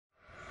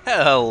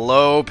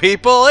Hello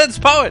people, it's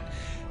Poet,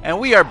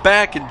 and we are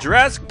back in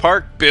Jurassic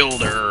Park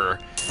Builder.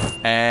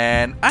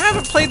 And I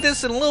haven't played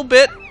this in a little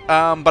bit,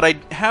 but I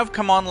have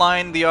come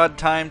online the odd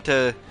time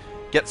to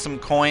get some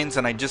coins,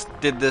 and I just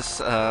did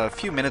this a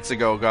few minutes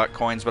ago, got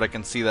coins, but I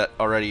can see that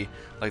already,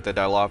 like the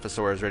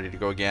Dilophosaur is ready to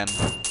go again.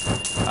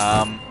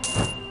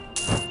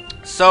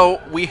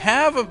 So we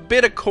have a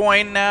bit of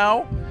coin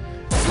now,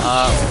 but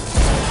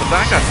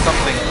I got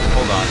something,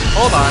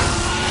 hold on.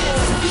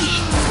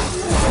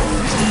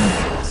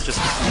 Just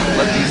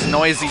let these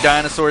noisy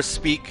dinosaurs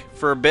speak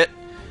for a bit.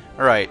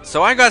 Alright,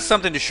 so I got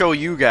something to show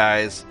you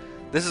guys.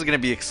 This is going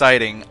to be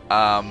exciting.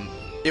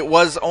 It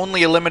was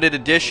only a limited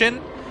edition,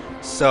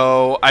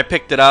 so I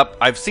picked it up.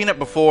 I've seen it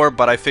before,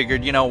 but I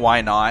figured, you know,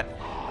 why not?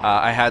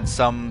 I had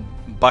some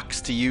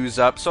bucks to use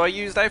up, so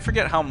I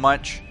forget how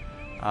much.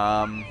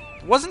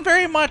 Wasn't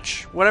very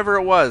much, whatever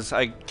it was.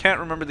 I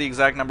can't remember the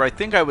exact number. I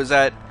think I was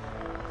at,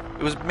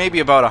 it was maybe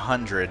about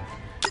 100.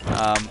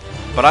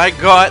 But I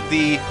got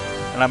the,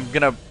 and I'm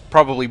gonna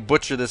probably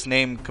butcher this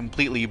name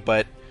completely,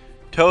 but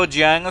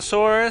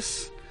Dinosaur.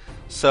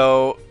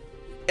 So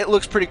it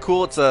looks pretty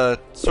cool. It's a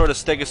sort of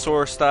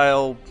stegosaur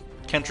style,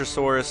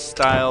 Kentrosaurus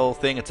style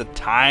thing. It's a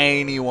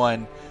tiny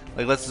one.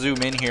 Like, let's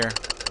zoom in here.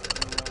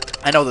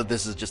 I know that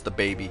this is just a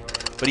baby,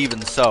 but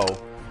even so,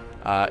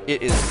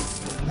 it is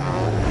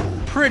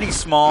pretty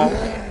small.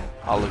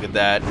 Oh, look at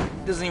that.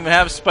 He doesn't even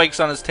have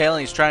spikes on his tail,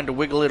 and he's trying to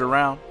wiggle it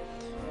around.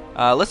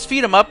 Let's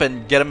feed him up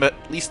and get him at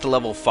least to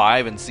level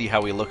 5 and see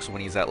how he looks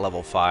when he's at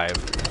level 5.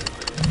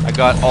 I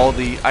got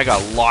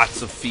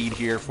lots of feed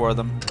here for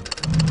them.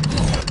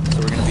 So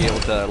we're going to be able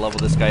to level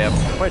this guy up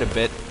quite a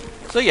bit.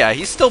 So yeah,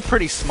 he's still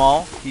pretty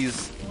small.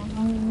 He's,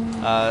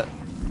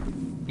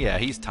 yeah,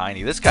 he's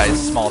tiny. This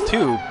guy's small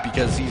too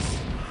because he's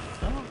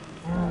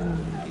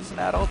an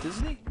adult,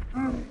 isn't he?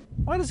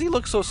 Why does he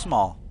look so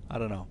small? I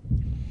don't know.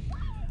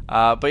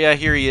 But yeah,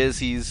 here he is.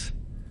 He's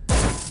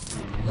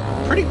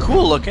pretty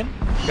cool looking,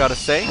 gotta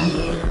say.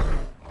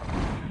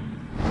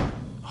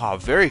 Oh,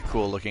 very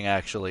cool looking,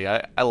 actually.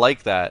 I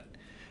like that.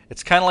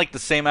 It's kind of like the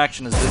same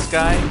action as this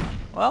guy.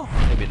 Well,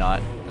 maybe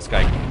not. This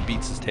guy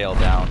beats his tail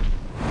down.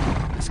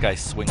 This guy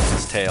swings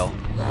his tail.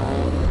 You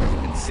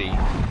can see.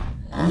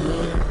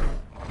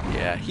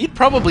 Yeah, he'd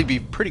probably be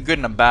pretty good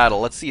in a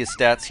battle. Let's see his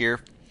stats here.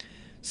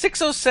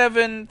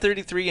 607,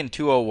 33, and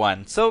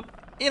 201. So,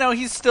 you know,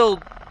 he's still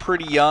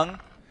pretty young.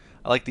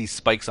 I like these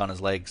spikes on his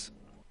legs.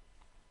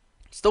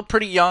 Still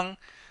pretty young.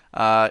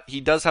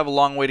 He does have a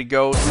long way to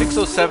go.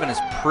 607 is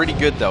pretty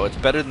good, though. It's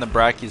better than the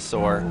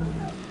Brachiosaur.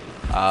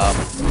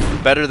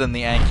 Better than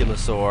the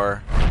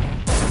Ankylosaur.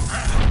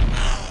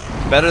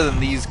 Better than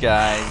these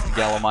guys, the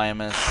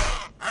Gallimimus.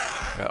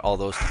 Got all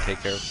those to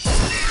take care of.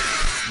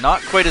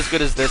 Not quite as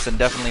good as this, and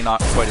definitely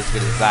not quite as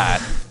good as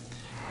that.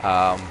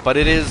 But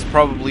it is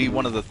probably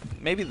one of the,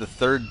 maybe the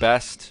third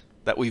best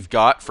that we've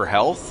got for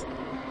health.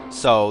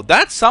 So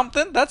that's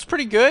something. That's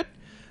pretty good.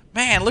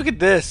 Man, look at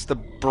this. The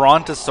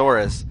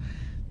Brontosaurus.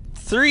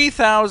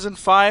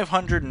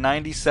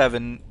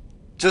 3,597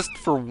 just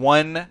for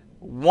one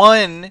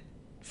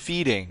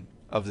feeding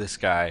of this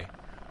guy.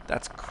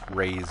 That's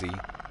crazy.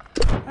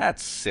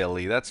 That's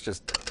silly. That's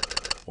just...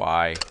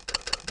 Why?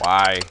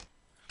 Why?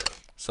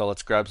 So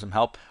let's grab some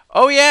help.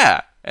 Oh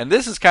yeah! And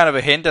this is kind of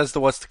a hint as to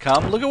what's to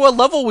come. Look at what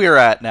level we're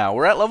at now.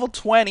 We're at level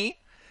 20.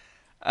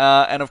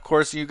 And of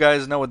course you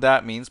guys know what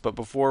that means. But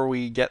before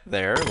we get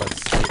there, let's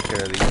take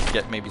care of these.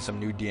 Get maybe some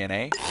new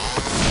DNA.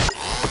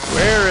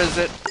 Where is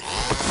it?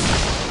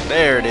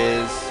 There it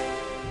is.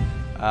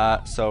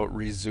 So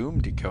resume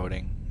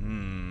decoding.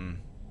 I'm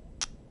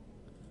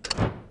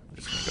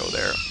just gonna go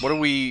there. What are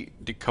we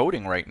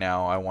decoding right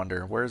now? I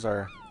wonder. Where's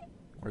our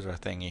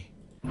thingy?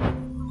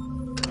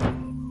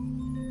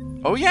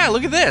 Oh yeah,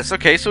 look at this.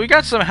 Okay, so we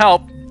got some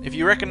help. If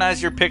you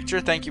recognize your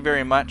picture, thank you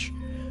very much.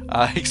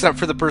 Except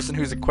for the person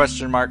who's a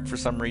question mark for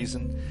some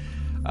reason.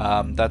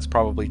 That's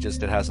probably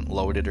just it hasn't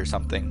loaded or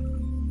something.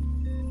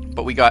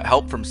 But we got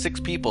help from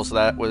 6 people, so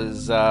that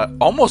was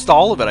almost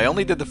all of it. I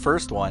only did the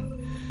first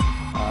one.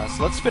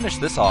 So let's finish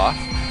this off.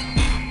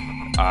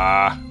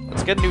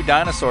 Let's get a new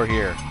dinosaur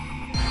here.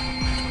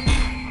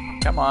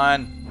 Come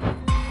on.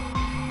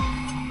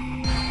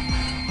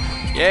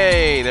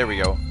 Yay, there we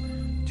go.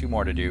 2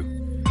 more to do.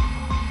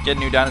 Get a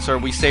new dinosaur.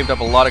 We saved up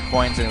a lot of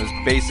coins, and it was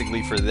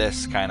basically for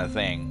this kind of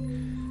thing.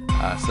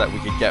 So that we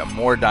could get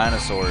more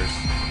dinosaurs.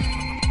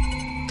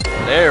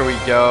 There we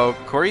go.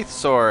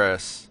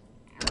 Corythosaurus.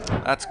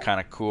 That's kind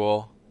of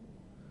cool.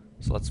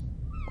 So let's...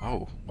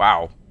 Oh,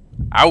 wow.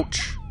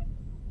 Ouch.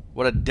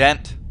 What a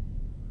dent.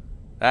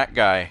 That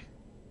guy.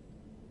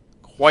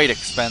 Quite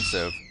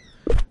expensive.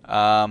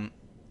 So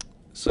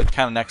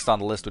kind of next on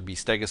the list would be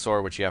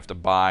Stegosaur, which you have to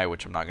buy,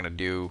 which I'm not going to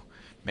do.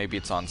 Maybe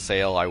it's on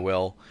sale, I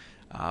will.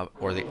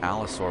 Or the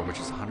Allosaur, which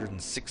is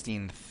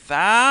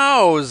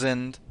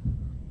 116,000.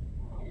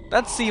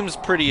 That seems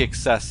pretty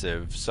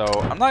excessive. So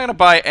I'm not going to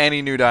buy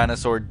any new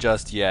dinosaur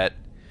just yet.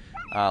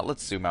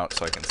 Let's zoom out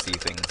so I can see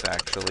things,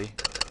 actually.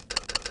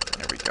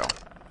 There we go.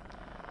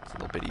 It's a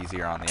little bit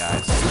easier on the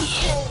eyes.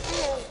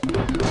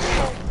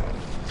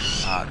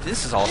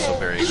 This is also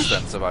very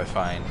expensive, I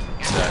find, to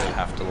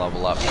have to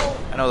level up.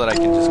 I know that I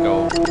can just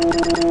go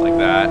like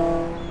that,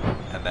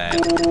 and then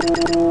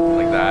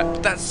like that.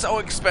 But that's so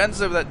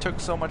expensive, that took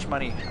so much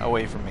money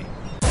away from me.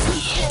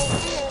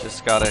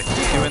 Just gotta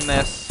keep doing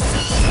this.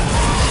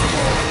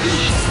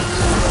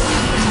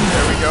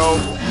 There we go.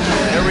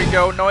 There we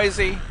go,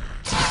 noisy.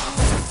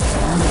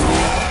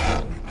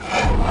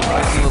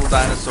 Noisy little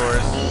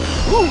dinosaurs.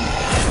 Woo!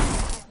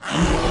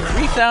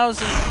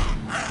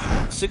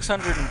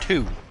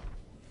 3,602.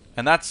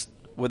 And that's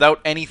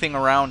without anything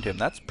around him.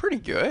 That's pretty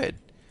good.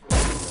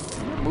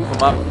 Move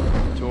him up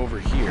to over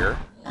here.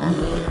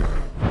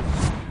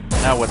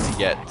 Now what's he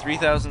get?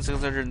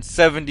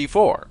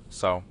 3,674.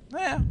 So,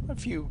 a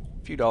few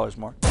dollars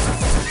more.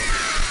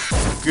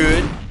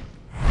 Good.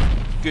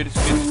 Good is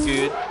good is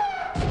good.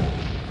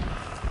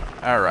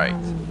 Alright.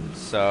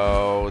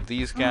 So,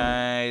 these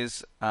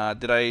guys... I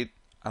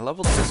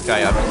leveled this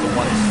guy up as a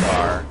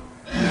 1-star.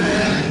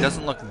 He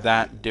doesn't look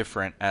that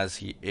different as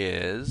he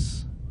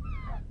is.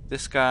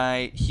 This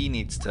guy, he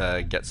needs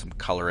to get some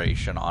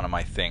coloration on him,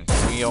 I think.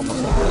 We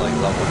almost need to like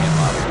level him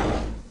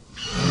up.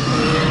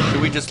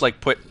 Should we just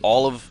like put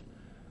all of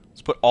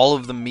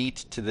the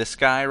meat to this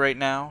guy right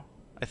now?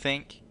 I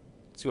think.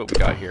 Let's see what we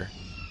got here.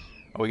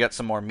 Oh, we got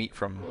some more meat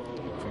from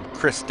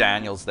Chris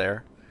Daniels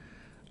there.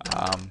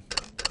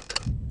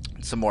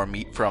 Some more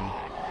meat from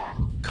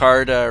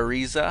Carda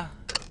Ariza,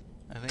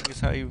 I think is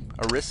how you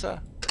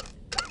Arissa.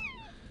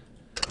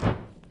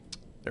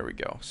 There we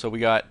go. So we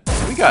got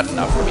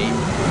enough meat.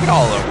 Look at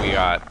all that we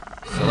got.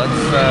 So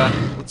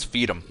let's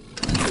feed him.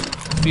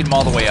 Feed him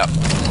all the way up.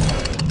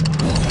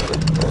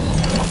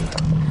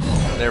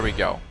 There we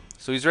go.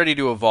 So he's ready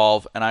to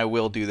evolve, and I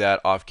will do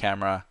that off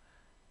camera.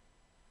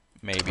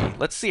 Maybe.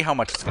 Let's see how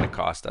much it's going to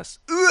cost us.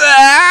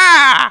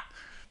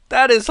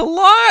 That is a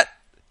lot.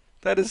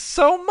 That is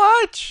so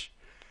much.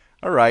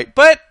 All right,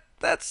 but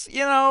that's,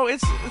 you know,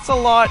 it's a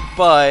lot,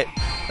 but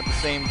at the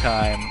same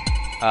time,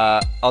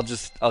 I'll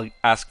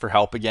ask for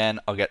help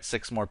again. I'll get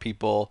 6 more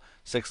people,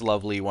 6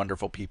 lovely,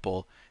 wonderful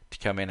people to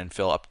come in and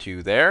fill up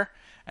to there,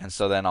 and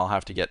so then I'll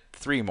have to get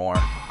 3 more.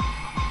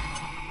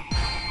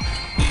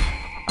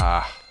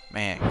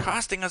 Man,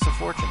 costing us a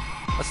fortune.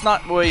 Let's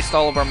not waste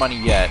all of our money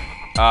yet.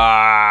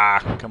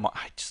 Come on.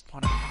 I just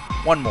want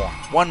one more.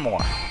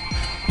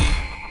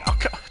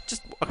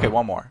 Okay,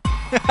 one more.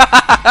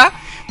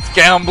 It's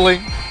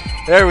gambling.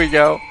 There we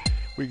go.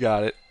 We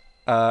got it.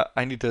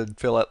 I need to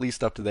fill at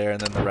least up to there,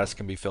 and then the rest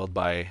can be filled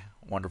by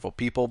wonderful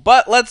people.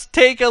 But let's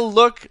take a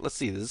look. Let's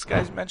see. Does this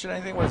guy mention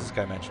anything? What does this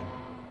guy mention?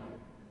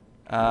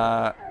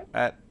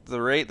 At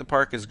the rate the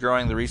park is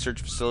growing, the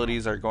research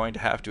facilities are going to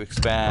have to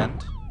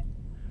expand.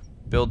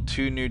 Build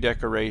 2 new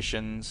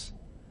decorations.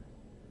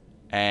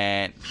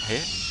 And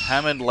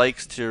Hammond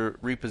likes to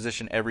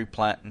reposition every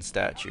plant and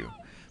statue.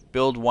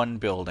 Build 1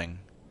 building.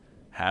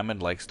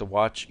 Hammond likes to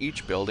watch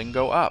each building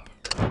go up.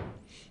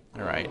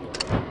 Alright.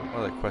 What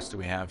other quests do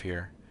we have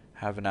here?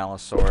 Have an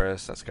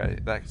Allosaurus. That's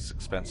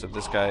expensive.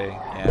 This guy,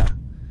 yeah.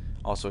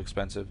 Also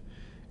expensive.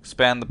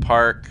 Expand the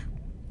park.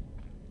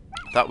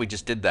 Thought we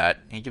just did that.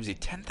 He gives you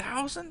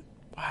 10,000?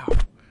 Wow.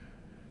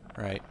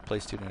 Right.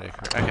 Place 2 new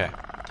decorations. Okay.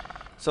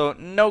 So,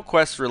 no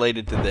quests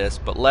related to this,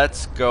 but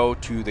let's go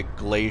to the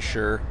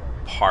Glacier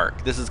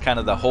Park. This is kind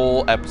of the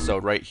whole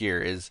episode right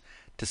here, is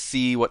to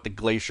see what the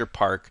Glacier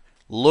Park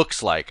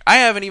looks like. I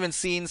haven't even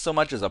seen so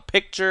much as a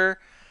picture.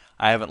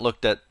 I haven't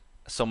looked at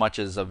so much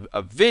as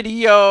a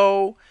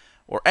video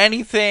or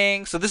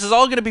anything. So this is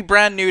all going to be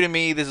brand new to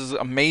me. This is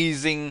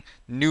amazing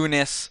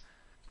newness.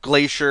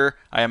 Glacier.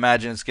 I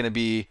imagine it's going to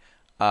be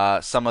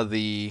some of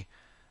the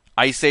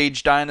Ice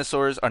Age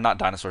dinosaurs, or not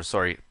dinosaurs,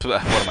 sorry.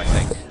 What am I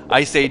saying?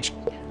 Ice Age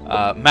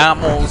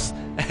mammals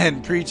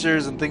and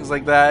creatures and things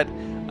like that.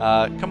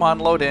 Come on,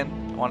 load in.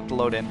 I want it to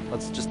load in.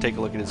 Let's just take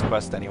a look at his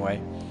quest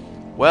anyway.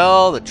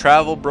 Well, the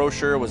travel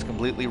brochure was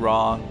completely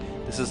wrong.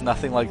 This is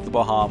nothing like the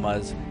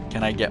Bahamas.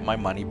 Can I get my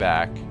money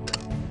back?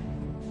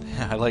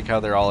 I like how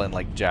they're all in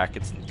like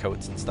jackets and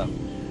coats and stuff.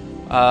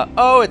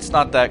 Oh, it's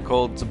not that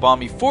cold. It's a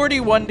balmy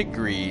 41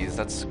 degrees.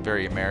 That's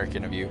very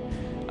American of you.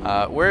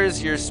 Where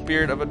is your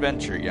spirit of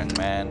adventure, young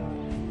man?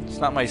 It's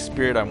not my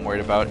spirit I'm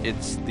worried about.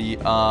 It's the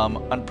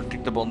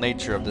unpredictable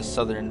nature of the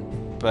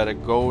southern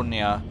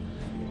Patagonia.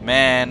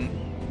 Man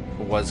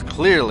was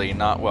clearly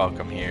not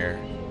welcome here.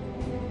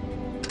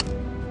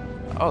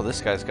 Oh, this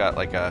guy's got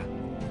like a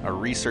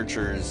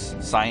researcher's,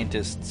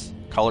 scientist's,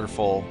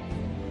 colorful,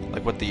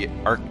 like what the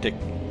Arctic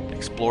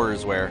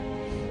explorers wear.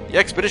 The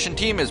expedition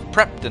team is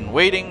prepped and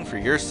waiting for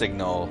your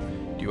signal.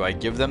 Do I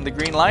give them the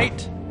green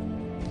light?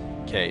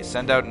 Okay,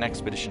 send out an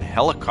expedition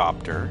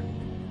helicopter.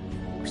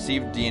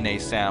 Receive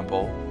DNA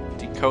sample.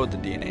 Decode the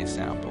DNA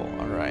sample.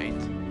 Alright.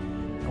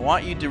 I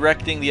want you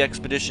directing the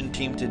expedition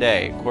team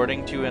today.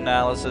 According to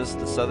analysis,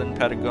 the southern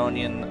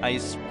Patagonian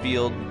ice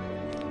field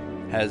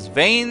has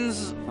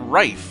veins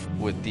rife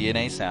with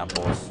DNA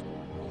samples.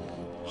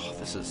 Oh,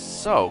 this is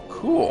so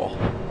cool.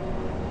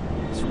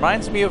 This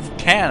reminds me of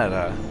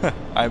Canada.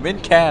 I'm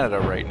in Canada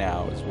right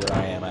now is where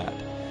I am at.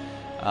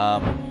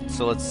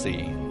 So let's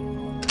see.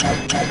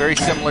 Very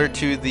similar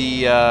to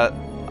the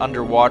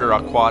underwater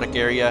aquatic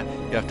area.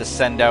 You have to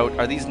send out...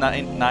 Are these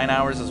 9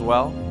 hours as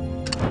well?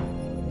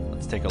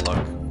 Let's take a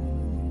look.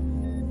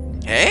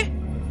 Eh?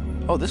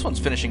 Oh, this one's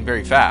finishing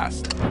very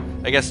fast.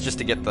 I guess just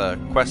to get the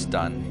quest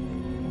done.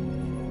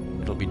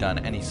 It'll be done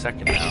any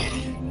second now.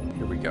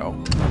 Here we go.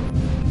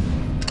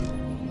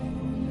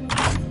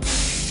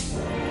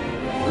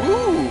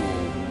 Ooh!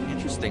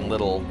 Interesting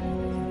little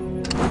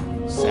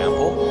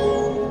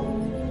sample.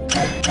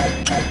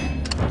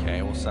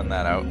 Okay, we'll send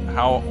that out.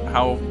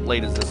 How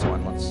late is this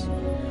one? Let's...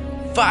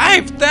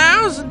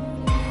 5,000!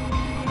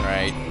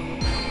 Right.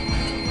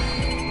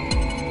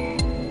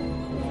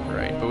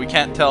 Right, but we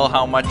can't tell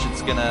how much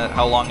it's gonna...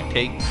 how long it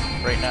takes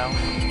right now.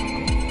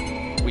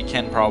 We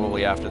can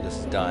probably after this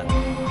is done.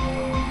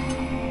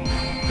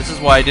 This is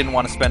why I didn't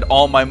want to spend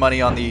all my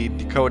money on the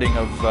decoding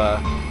of...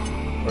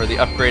 or the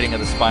upgrading of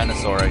the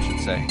Spinosaur, I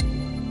should say.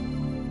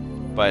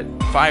 But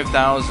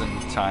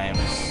 5,000 times...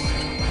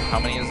 How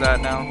many is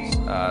that now?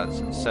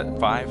 Set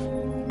 5?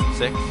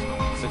 6?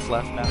 6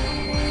 left now?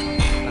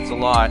 That's a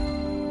lot.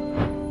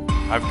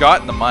 I've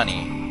got the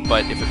money,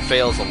 but if it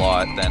fails a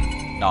lot,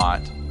 then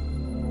not.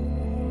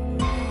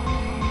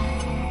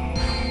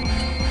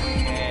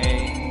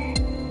 Okay.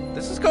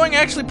 This is going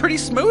actually pretty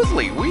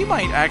smoothly. We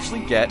might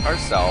actually get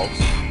ourselves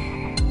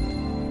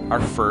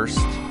our first...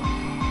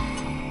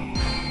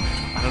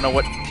 I don't know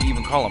what to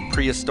even call them.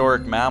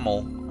 Prehistoric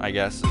mammal, I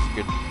guess, is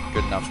a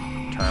good enough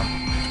term.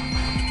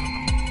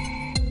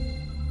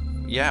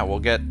 Yeah, we'll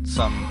get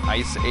some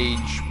Ice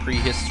Age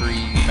prehistory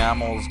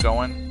mammals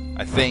going.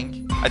 I think.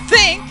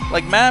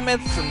 Like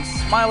mammoths and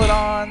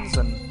smilodons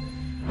and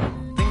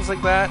things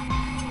like that.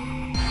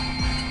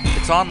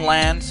 It's on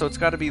land, so it's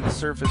got to be the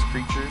surface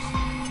creatures.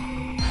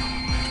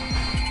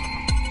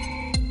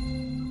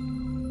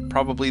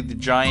 Probably the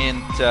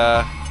giant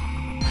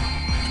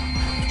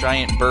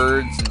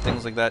birds and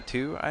things like that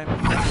too.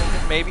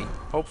 Maybe,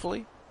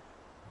 hopefully.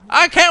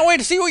 I can't wait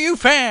to see what you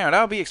found.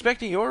 I'll be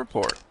expecting your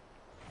report.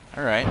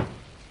 All right.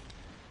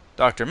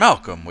 Dr.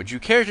 Malcolm, would you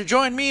care to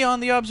join me on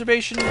the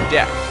observation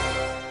deck?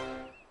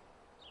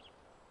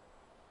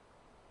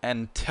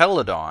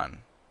 Entelodon.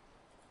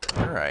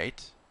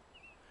 Alright.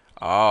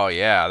 Oh,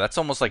 yeah. That's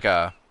almost like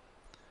a...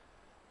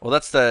 Well,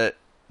 that's the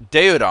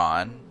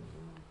Daeodon.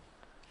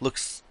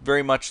 Looks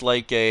very much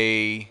like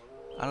a...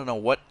 I don't know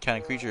what kind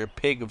of creature. A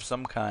pig of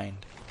some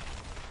kind.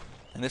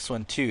 And this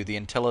one, too. The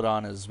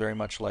Entelodon is very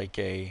much like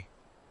a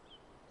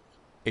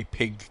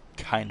pig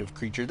kind of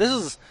creature. This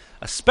is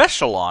a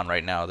Specialon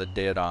right now, the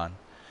Daeodon.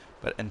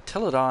 But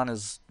Entelodon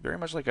is very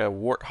much like a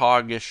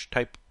warthog-ish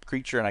type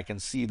creature, and I can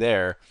see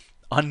there.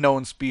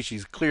 Unknown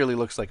species. Clearly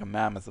looks like a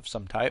mammoth of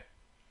some type.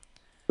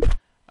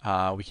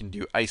 We can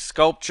do ice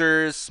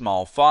sculptures,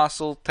 small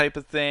fossil type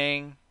of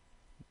thing.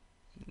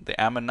 The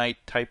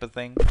ammonite type of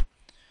thing.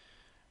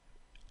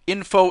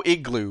 Info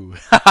igloo.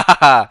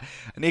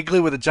 An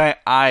igloo with a giant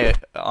eye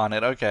on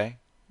it. Okay.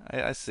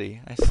 I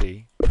see.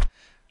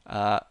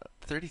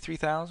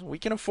 33,000. We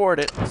can afford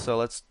it. So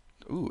let's...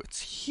 Ooh,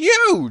 it's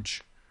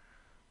huge!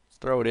 Let's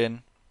throw it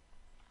in.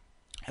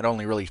 It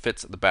only really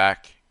fits at the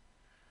back.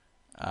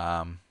 Could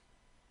I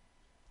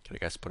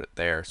guess put it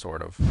there,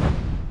 sort of.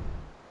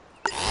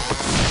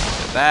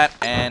 Get that,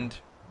 and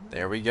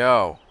there we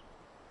go.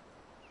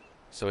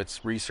 So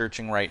it's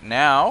researching right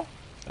now.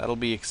 That'll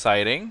be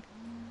exciting.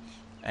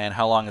 And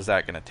how long is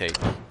that going to take?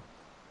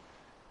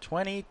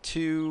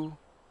 22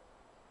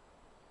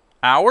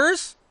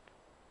 hours?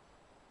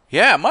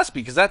 Yeah, it must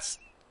be, because that's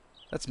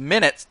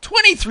minutes.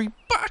 23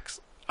 bucks!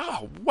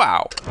 Oh,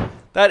 wow.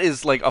 That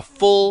is like a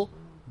full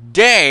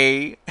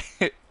day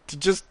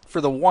just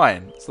for the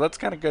one. So that's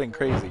kind of good and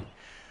crazy.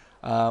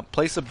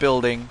 Place a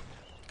building.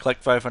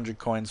 Collect 500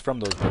 coins from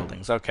those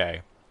buildings.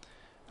 Okay.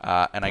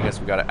 And I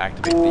guess we got to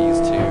activate these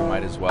too.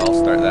 Might as well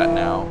start that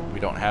now. We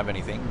don't have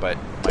anything, but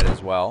might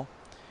as well.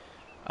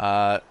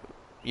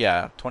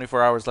 Yeah,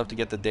 24 hours left to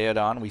get the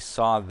Daeodon. We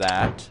saw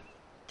that.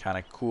 Kind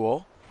of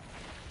cool.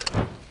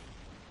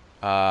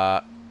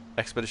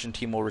 Expedition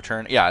team will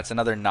return. Yeah, it's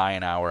another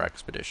 9-hour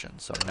expedition.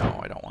 So no,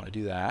 I don't want to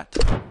do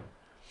that.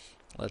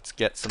 Let's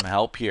get some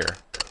help here.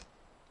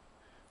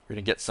 We're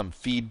going to get some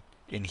feed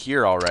in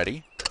here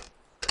already.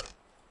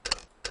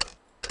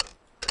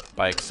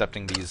 By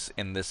accepting these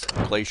in this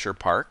Glacier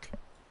Park.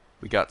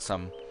 We got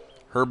some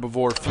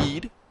herbivore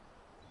feed.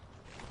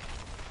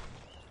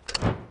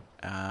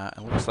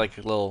 It looks like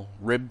little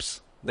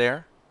ribs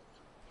there.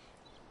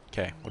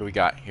 Okay, what do we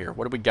got here?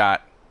 What do we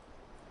got?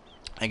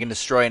 I can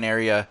destroy an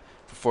area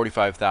for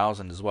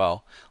 45,000 as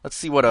well. Let's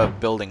see what a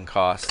building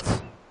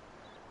costs.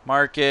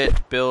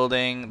 Market,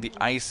 building, the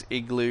ice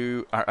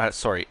igloo,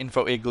 sorry,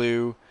 info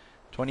igloo,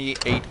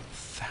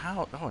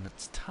 28,000. Oh, and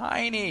it's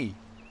tiny.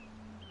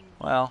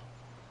 Well,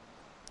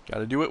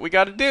 gotta do what we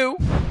gotta do.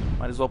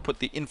 Might as well put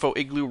the info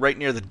igloo right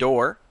near the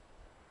door.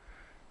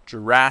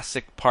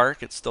 Jurassic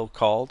Park, it's still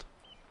called.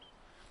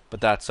 But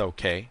that's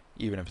okay,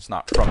 even if it's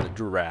not from the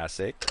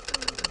Jurassic.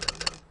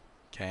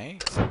 Okay,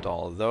 accept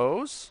all of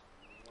those.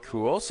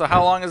 Cool. So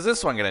how long is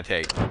this one gonna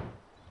take?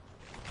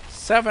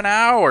 7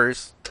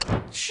 hours?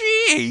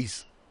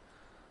 Jeez!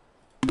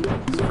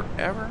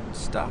 forever and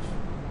stuff.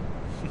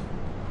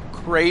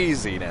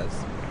 Craziness.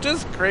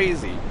 Just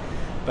crazy.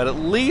 But at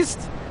least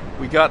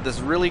we got this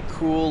really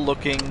cool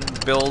looking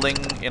building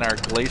in our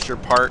Glacier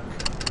Park.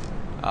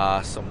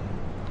 Some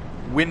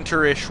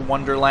winterish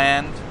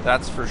wonderland,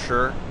 that's for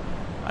sure.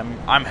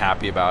 I'm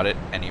happy about it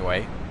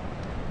anyway.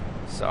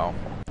 So,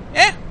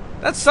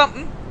 that's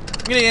something.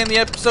 I'm gonna end the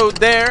episode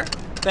there.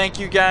 Thank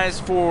you guys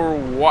for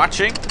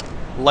watching.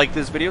 Like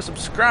this video,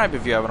 subscribe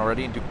if you haven't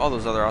already, and do all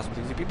those other awesome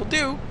things that people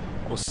do.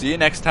 We'll see you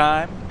next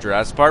time.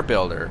 Jurassic Park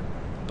Builder.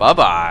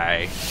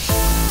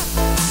 Bye-bye.